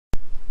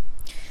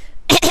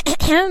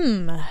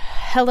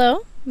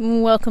Hello,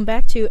 welcome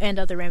back to And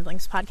Other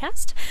Ramblings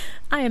podcast.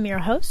 I am your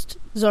host,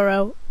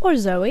 Zoro or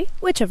Zoe,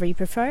 whichever you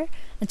prefer,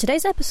 and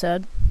today's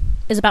episode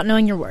is about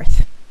knowing your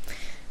worth.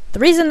 The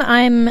reason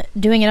I'm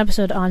doing an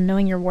episode on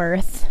knowing your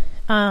worth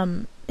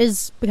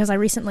is because I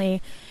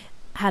recently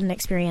had an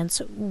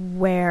experience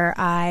where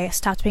I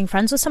stopped being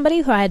friends with somebody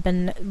who I had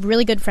been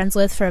really good friends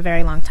with for a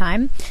very long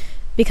time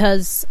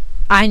because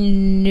I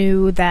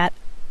knew that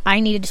I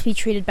needed to be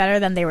treated better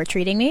than they were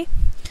treating me.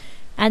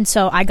 And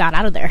so I got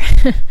out of there.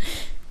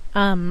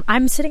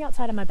 I'm sitting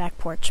outside on my back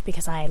porch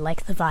because I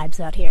like the vibes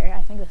out here.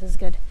 I think this is a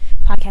good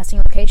podcasting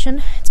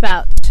location. It's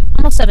about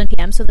almost 7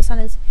 p.m., so the sun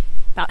is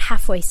about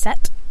halfway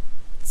set.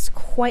 It's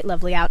quite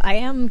lovely out. I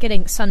am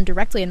getting sun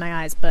directly in my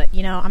eyes, but,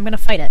 I'm going to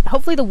fight it.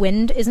 Hopefully the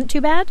wind isn't too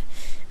bad,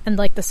 and,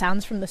 the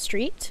sounds from the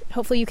street.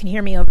 Hopefully you can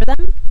hear me over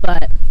them,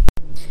 but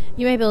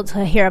you may be able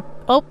to hear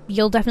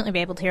you'll definitely be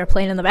able to hear a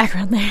plane in the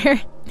background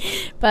there.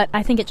 But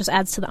I think it just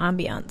adds to the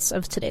ambiance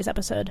of today's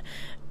episode.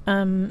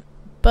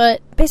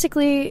 But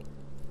basically,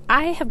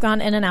 I have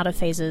gone in and out of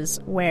phases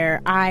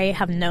where I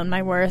have known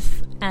my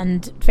worth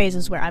and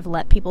phases where I've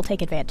let people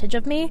take advantage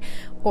of me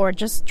or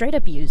just straight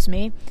up use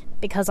me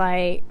because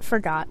I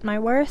forgot my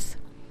worth.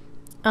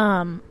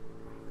 The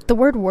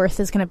word worth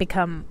is going to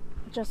become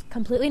just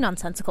completely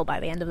nonsensical by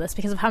the end of this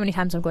because of how many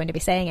times I'm going to be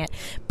saying it.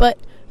 But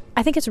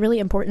I think it's really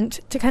important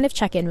to kind of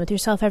check in with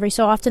yourself every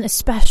so often,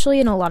 especially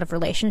in a lot of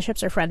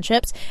relationships or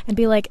friendships, and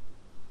be like,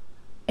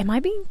 am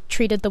I being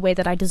treated the way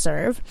that I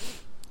deserve?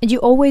 And you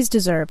always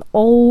deserve,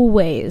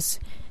 always,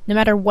 no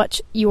matter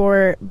what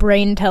your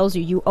brain tells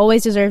you, you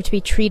always deserve to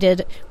be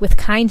treated with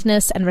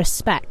kindness and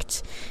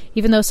respect.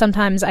 Even though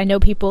sometimes I know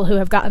people who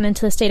have gotten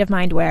into the state of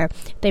mind where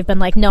they've been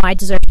like, no, I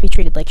deserve to be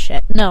treated like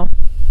shit. No,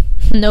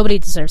 nobody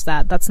deserves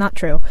that. That's not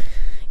true.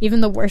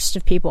 Even the worst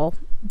of people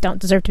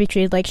don't deserve to be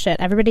treated like shit.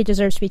 Everybody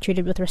deserves to be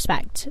treated with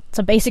respect. It's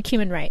a basic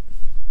human right.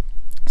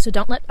 So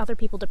don't let other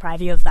people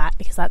deprive you of that,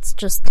 because that's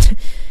just,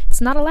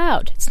 it's not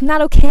allowed. It's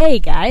not okay,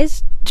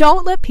 guys.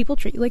 Don't let people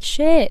treat you like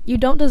shit. You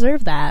don't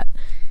deserve that.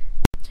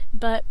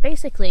 But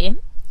basically,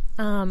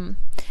 I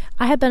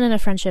had been in a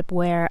friendship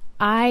where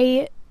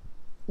I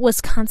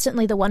was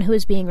constantly the one who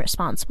was being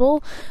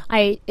responsible.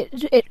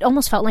 It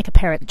almost felt like a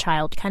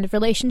parent-child kind of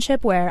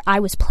relationship where I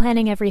was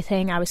planning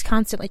everything. I was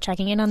constantly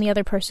checking in on the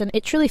other person.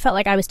 It truly felt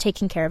like I was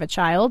taking care of a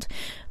child.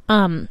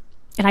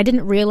 And I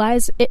didn't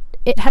realize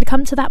it had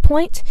come to that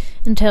point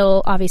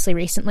until obviously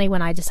recently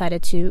when I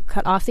decided to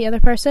cut off the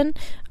other person.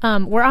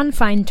 We're on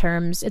fine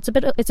terms. It's a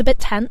bit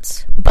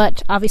tense,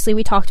 but obviously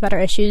we talked about our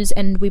issues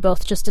and we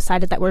both just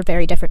decided that we're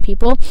very different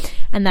people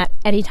and that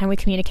anytime we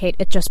communicate,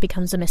 it just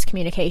becomes a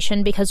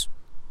miscommunication because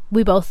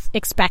we both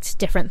expect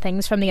different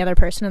things from the other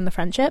person in the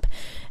friendship.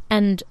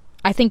 And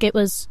I think it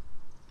was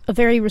a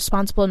very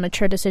responsible and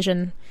mature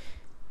decision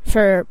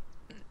for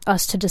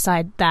us to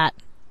decide that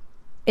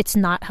it's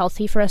not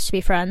healthy for us to be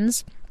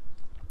friends.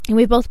 And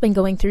we've both been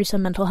going through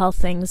some mental health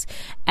things,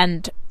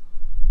 and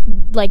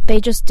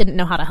they just didn't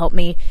know how to help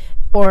me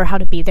or how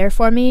to be there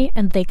for me,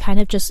 and they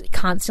kind of just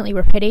constantly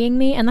were pitying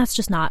me, and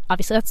that's not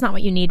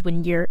what you need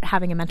when you're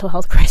having a mental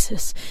health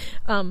crisis.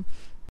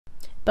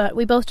 But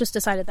we both just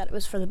decided that it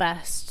was for the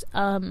best.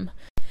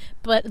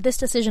 But this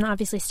decision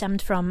obviously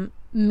stemmed from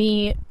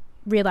me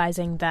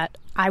realizing that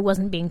I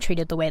wasn't being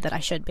treated the way that I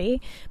should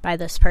be by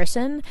this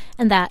person,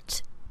 and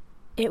that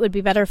it would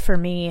be better for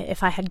me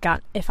if I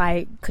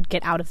could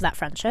get out of that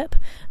friendship.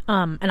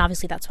 And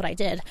obviously that's what I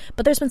did.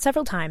 But there's been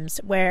several times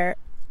where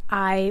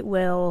I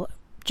will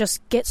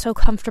just get so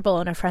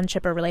comfortable in a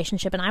friendship or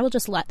relationship and I will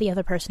just let the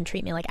other person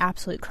treat me like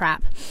absolute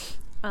crap.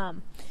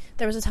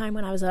 There was a time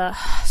when I was a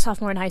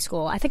sophomore in high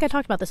school. I think I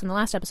talked about this in the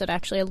last episode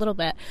actually a little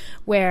bit,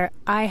 where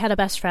I had a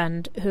best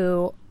friend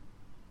who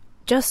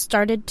just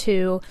started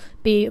to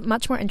be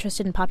much more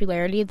interested in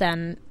popularity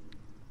than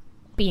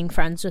being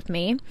friends with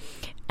me.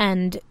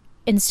 And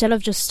instead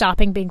of just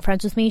stopping being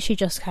friends with me, she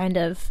just kind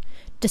of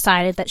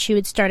decided that she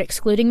would start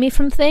excluding me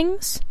from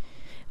things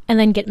and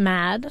then get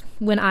mad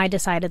when I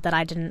decided that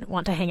I didn't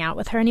want to hang out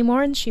with her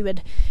anymore, and she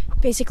would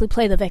basically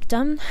play the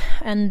victim.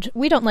 And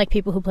we don't like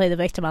people who play the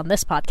victim on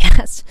this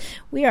podcast.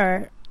 We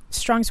are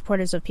strong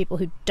supporters of people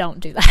who don't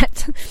do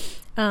that.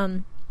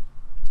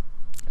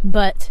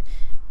 But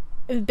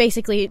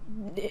basically,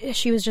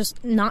 she was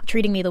just not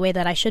treating me the way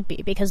that I should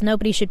be, because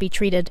nobody should be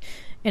treated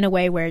in a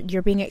way where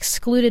you're being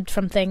excluded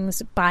from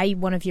things by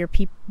one of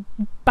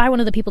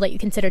the people that you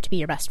consider to be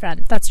your best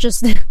friend. That's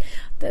just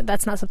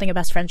that's not something a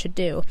best friend should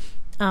do.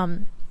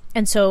 And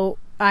so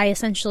I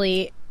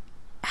essentially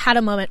had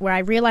a moment where I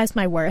realized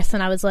my worth,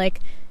 and I was like,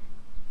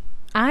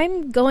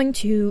 I'm going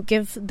to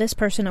give this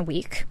person a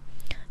week,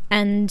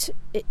 and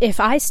if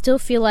I still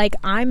feel like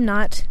I'm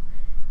not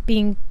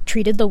being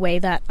treated the way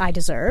that I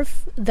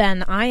deserve,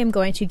 then I am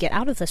going to get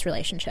out of this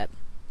relationship.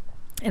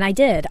 And I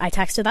did. I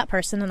texted that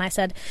person and I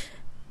said,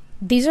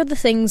 these are the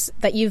things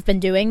that you've been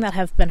doing that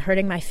have been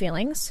hurting my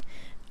feelings.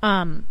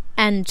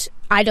 And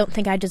I don't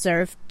think I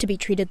deserve to be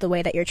treated the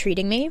way that you're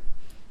treating me.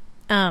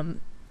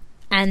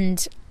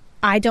 And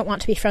I don't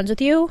want to be friends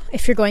with you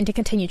if you're going to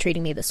continue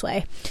treating me this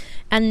way.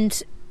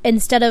 And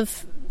instead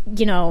of,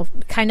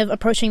 kind of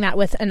approaching that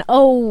with an,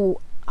 oh,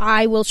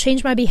 I will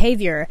change my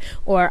behavior,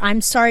 or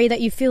I'm sorry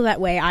that you feel that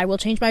way, I will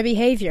change my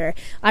behavior,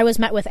 I was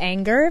met with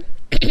anger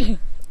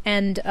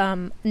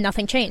and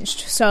nothing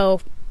changed.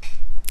 So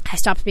I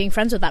stopped being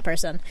friends with that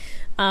person.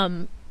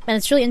 And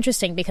it's really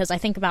interesting because I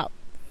think about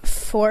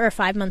 4 or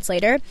 5 months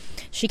later,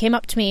 she came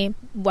up to me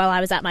while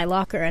I was at my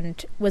locker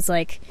and was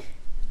like,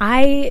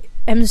 I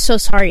am so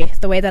sorry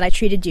the way that I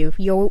treated you.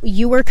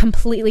 You were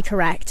completely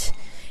correct.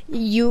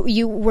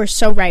 You were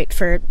so right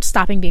for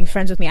stopping being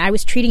friends with me. I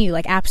was treating you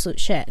like absolute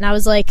shit. And I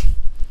was like,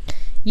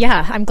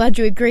 yeah, I'm glad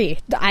you agree.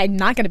 I'm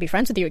not going to be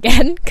friends with you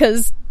again,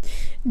 because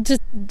too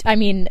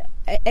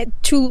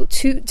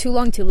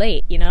long, too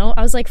late,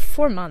 I was like,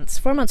 4 months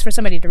for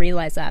somebody to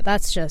realize that.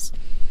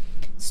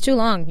 It's too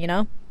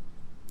long,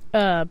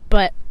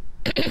 but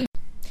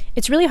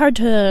it's really hard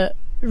to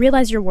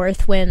realize your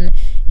worth when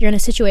you're in a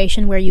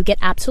situation where you get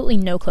absolutely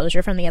no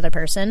closure from the other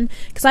person.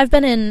 Because I've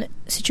been in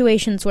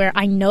situations where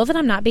I know that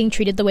I'm not being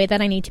treated the way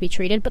that I need to be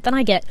treated, but then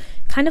I get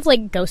kind of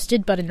like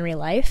ghosted, but in real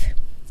life,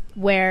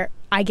 where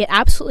I get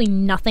absolutely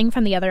nothing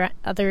from the other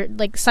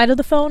like side of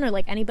the phone, or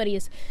like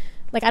anybody's,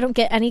 like, I don't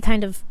get any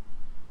kind of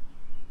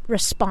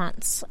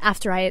response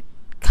after I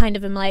kind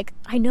of am like,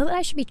 I know that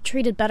I should be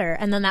treated better,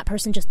 and then that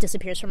person just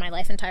disappears from my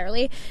life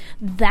entirely.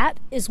 That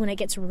is when it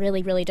gets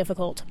really, really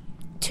difficult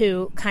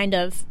to kind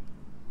of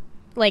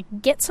like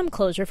get some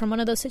closure from one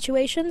of those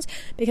situations.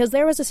 Because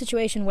there was a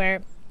situation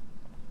where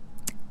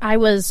I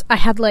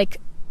had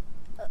like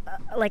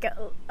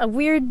a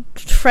weird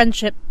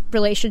friendship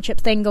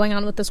relationship thing going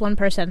on with this one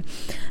person,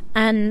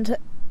 and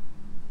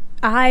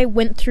I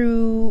went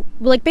through,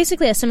 like,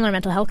 basically a similar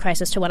mental health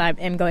crisis to what I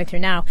am going through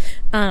now.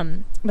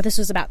 But this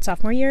was about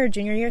sophomore year or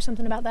junior year,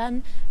 something about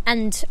then.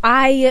 And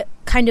I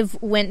kind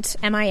of went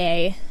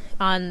MIA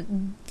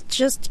on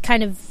just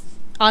kind of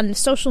on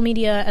social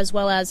media, as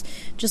well as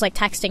just like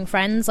texting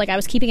friends. Like, I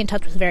was keeping in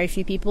touch with very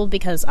few people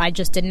because I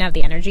just didn't have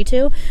the energy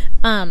to.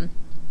 And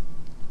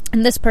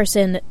this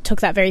person took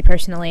that very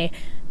personally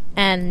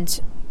and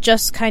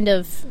just kind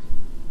of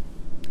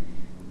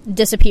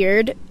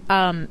disappeared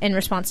in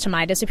response to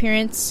my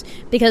disappearance,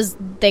 because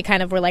they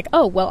kind of were like,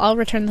 oh, well, I'll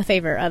return the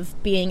favor of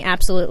being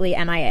absolutely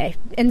MIA,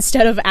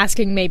 instead of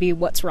asking maybe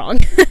what's wrong.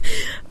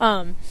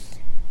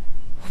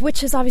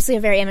 Which is obviously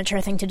a very immature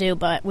thing to do,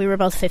 but we were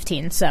both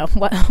 15, so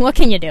what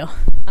can you do?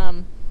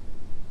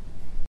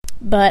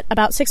 But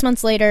about 6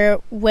 months later,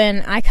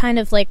 when I kind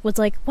of like was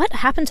like, what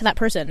happened to that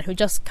person who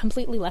just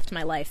completely left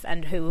my life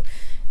and who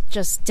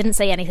just didn't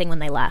say anything when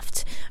they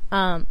left?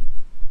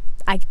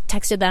 I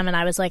texted them and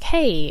I was like,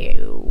 hey,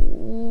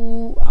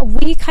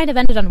 we kind of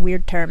ended on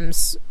weird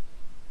terms.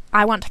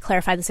 I want to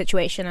clarify the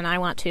situation, and I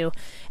want to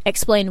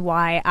explain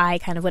why I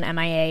kind of went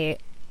MIA,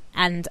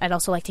 and I'd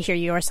also like to hear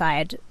your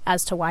side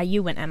as to why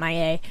you went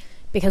MIA,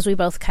 because we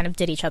both kind of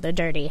did each other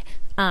dirty.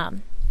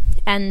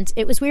 And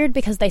it was weird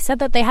because they said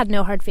that they had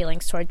no hard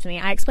feelings towards me.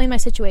 I explained my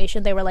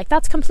situation. They were like,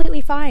 that's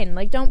completely fine.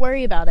 Like, don't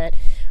worry about it.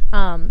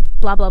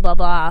 Blah, blah, blah,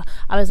 blah.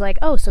 I was like,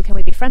 oh, so can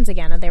we be friends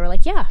again? And they were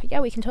like, yeah,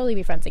 we can totally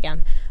be friends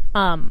again.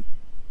 And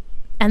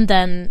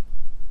then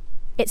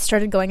it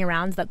started going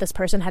around that this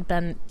person had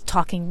been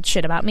talking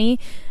shit about me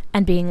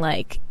and being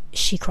like,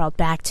 she crawled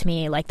back to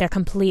me, like, they're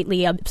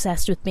completely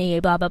obsessed with me,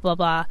 blah, blah, blah,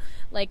 blah.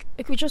 Like,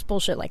 it was just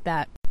bullshit like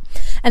that.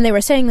 And they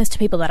were saying this to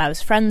people that I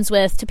was friends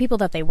with, to people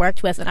that they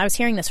worked with, and I was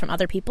hearing this from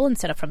other people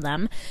instead of from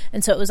them.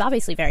 And so it was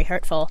obviously very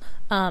hurtful.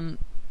 And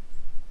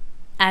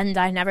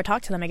I never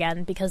talked to them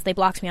again because they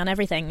blocked me on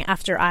everything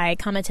after I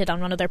commented on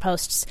one of their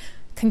posts,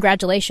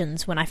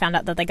 congratulations, when I found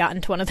out that they got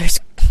into one of their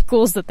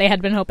schools that they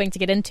had been hoping to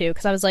get into.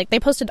 Because I was like, they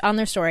posted on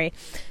their story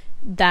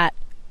that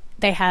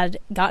they had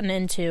gotten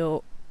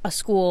into a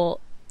school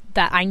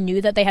that I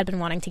knew that they had been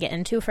wanting to get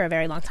into for a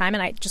very long time,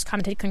 and I just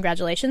commented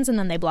congratulations, and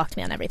then they blocked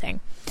me on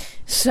everything.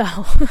 So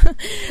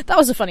that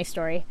was a funny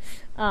story.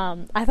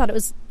 I thought it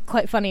was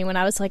quite funny when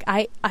I was like,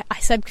 I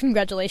said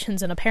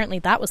congratulations, and apparently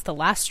that was the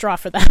last straw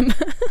for them.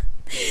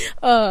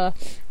 But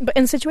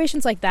in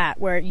situations like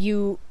that, where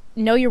you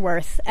know your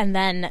worth, and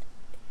then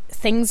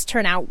things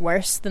turn out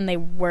worse than they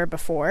were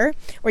before,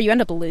 or you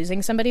end up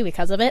losing somebody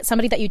because of it,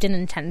 somebody that you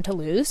didn't intend to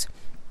lose,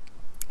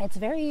 it's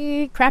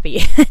very crappy.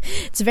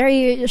 It's a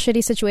very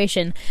shitty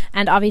situation.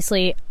 And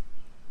obviously,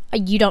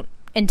 you don't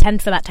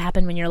intend for that to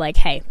happen when you're like,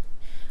 hey,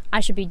 I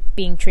should be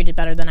being treated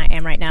better than I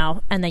am right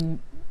now. And then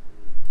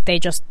they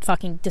just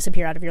fucking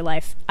disappear out of your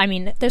life. I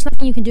mean, there's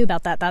nothing you can do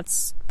about that.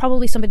 That's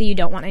probably somebody you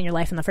don't want in your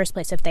life in the first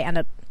place if they end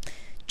up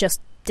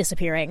just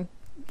disappearing.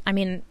 I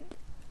mean,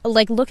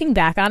 like, looking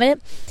back on it,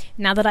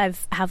 now that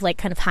have like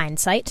kind of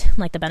hindsight,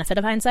 like the benefit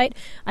of hindsight,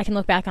 I can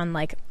look back on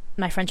like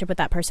my friendship with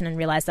that person and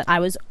realize that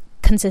I was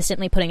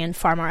consistently putting in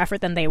far more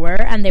effort than they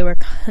were, and they were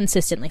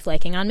consistently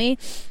flaking on me,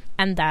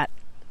 and that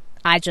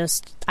I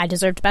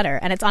deserved better.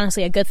 And it's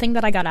honestly a good thing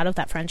that I got out of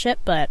that friendship,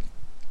 but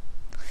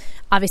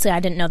obviously I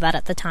didn't know that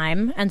at the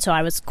time, and so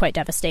I was quite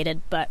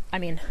devastated. But I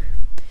mean,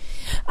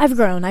 I've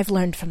grown, I've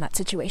learned from that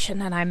situation,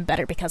 and I'm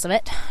better because of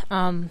it.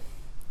 And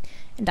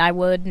I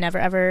would never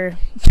ever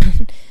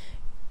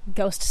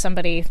ghost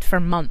somebody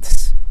for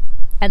months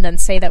and then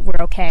say that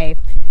we're okay,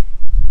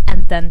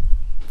 and then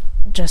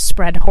just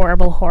spread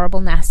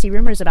horrible, nasty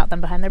rumors about them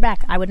behind their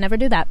back. I would never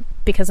do that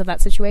because of that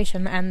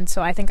situation, and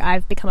so I think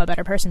I've become a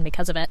better person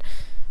because of it.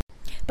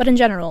 But in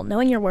general,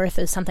 knowing your worth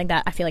is something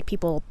that I feel like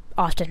people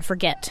often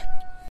forget.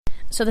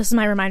 So this is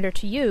my reminder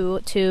to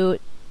you to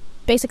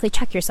basically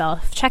check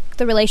yourself, check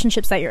the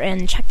relationships that you're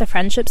in, check the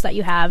friendships that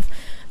you have,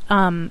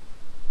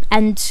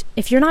 and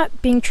if you're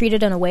not being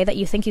treated in a way that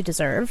you think you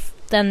deserve,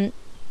 then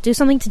do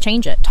something to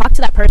change it. Talk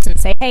to that person.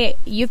 Say, hey,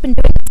 you've been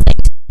doing this thing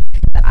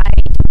that I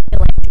don't feel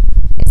like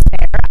is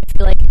fair. I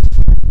feel like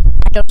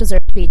I don't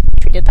deserve to be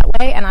treated that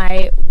way, and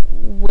I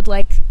would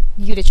like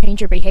you to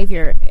change your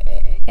behavior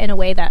in a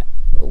way that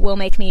will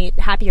make me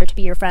happier to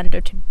be your friend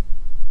or to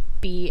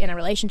be in a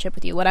relationship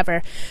with you,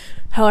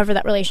 however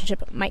that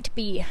relationship might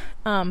be.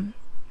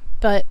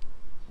 But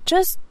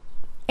just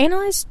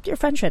analyze your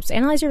friendships,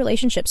 analyze your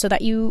relationships so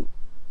that you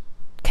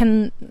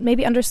can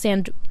maybe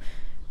understand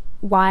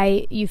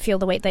why you feel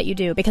the way that you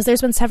do. Because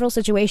there's been several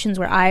situations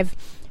where I've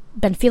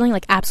been feeling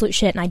like absolute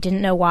shit and I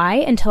didn't know why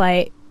until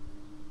I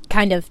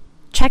kind of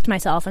checked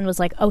myself and was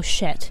like, oh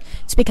shit,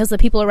 it's because the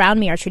people around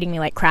me are treating me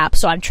like crap,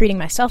 so I'm treating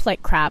myself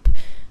like crap,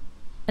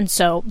 and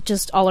so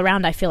just all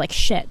around I feel like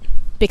shit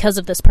because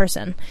of this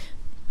person.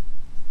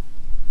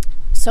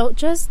 So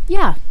this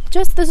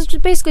is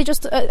basically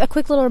just a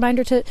quick little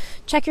reminder to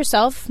check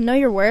yourself, know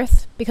your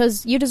worth,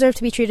 because you deserve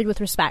to be treated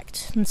with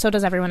respect, and so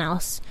does everyone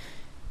else.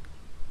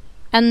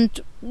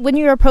 And when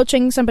you're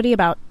approaching somebody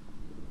about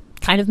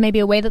kind of maybe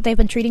a way that they've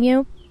been treating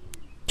you,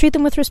 treat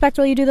them with respect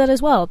while you do that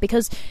as well,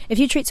 because if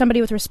you treat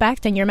somebody with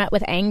respect and you're met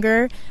with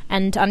anger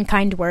and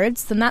unkind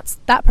words, then that's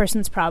that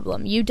person's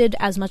problem. You did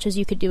as much as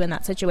you could do in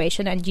that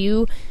situation, and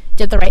you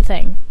did the right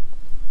thing.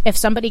 If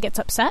somebody gets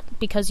upset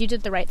because you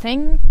did the right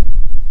thing,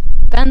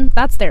 then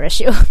that's their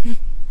issue.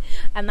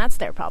 And that's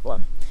their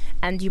problem.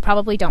 And you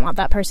probably don't want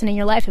that person in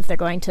your life if they're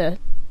going to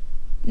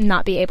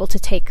not be able to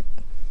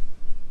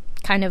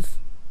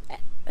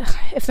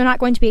if they're not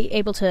going to be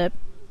able to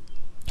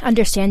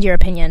understand your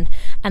opinion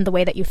and the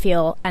way that you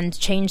feel and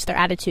change their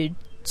attitude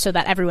so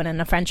that everyone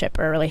in a friendship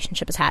or a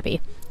relationship is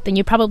happy, then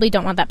you probably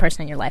don't want that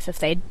person in your life if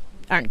they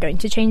aren't going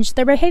to change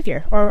their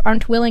behavior or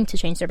aren't willing to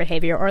change their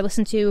behavior or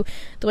listen to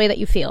the way that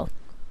you feel.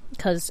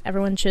 Because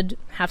everyone should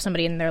have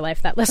somebody in their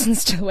life that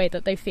listens to the way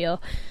that they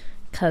feel.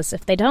 Because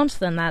if they don't,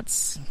 then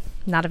that's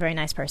not a very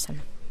nice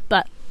person.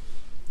 But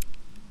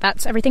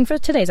that's everything for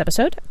today's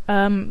episode.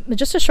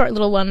 Just a short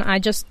little one. I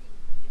just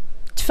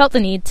felt the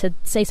need to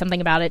say something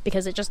about it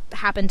because it just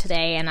happened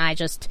today, and I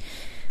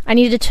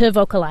needed to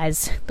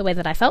vocalize the way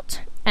that I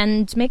felt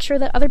and make sure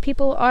that other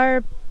people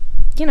are,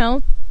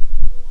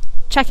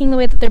 checking the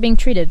way that they're being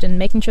treated and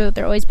making sure that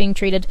they're always being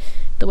treated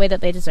the way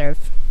that they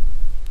deserve.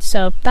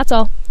 So that's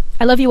all.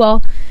 I love you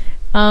all.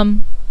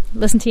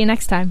 Listen to you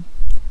next time.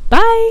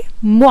 Bye!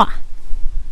 Mwah!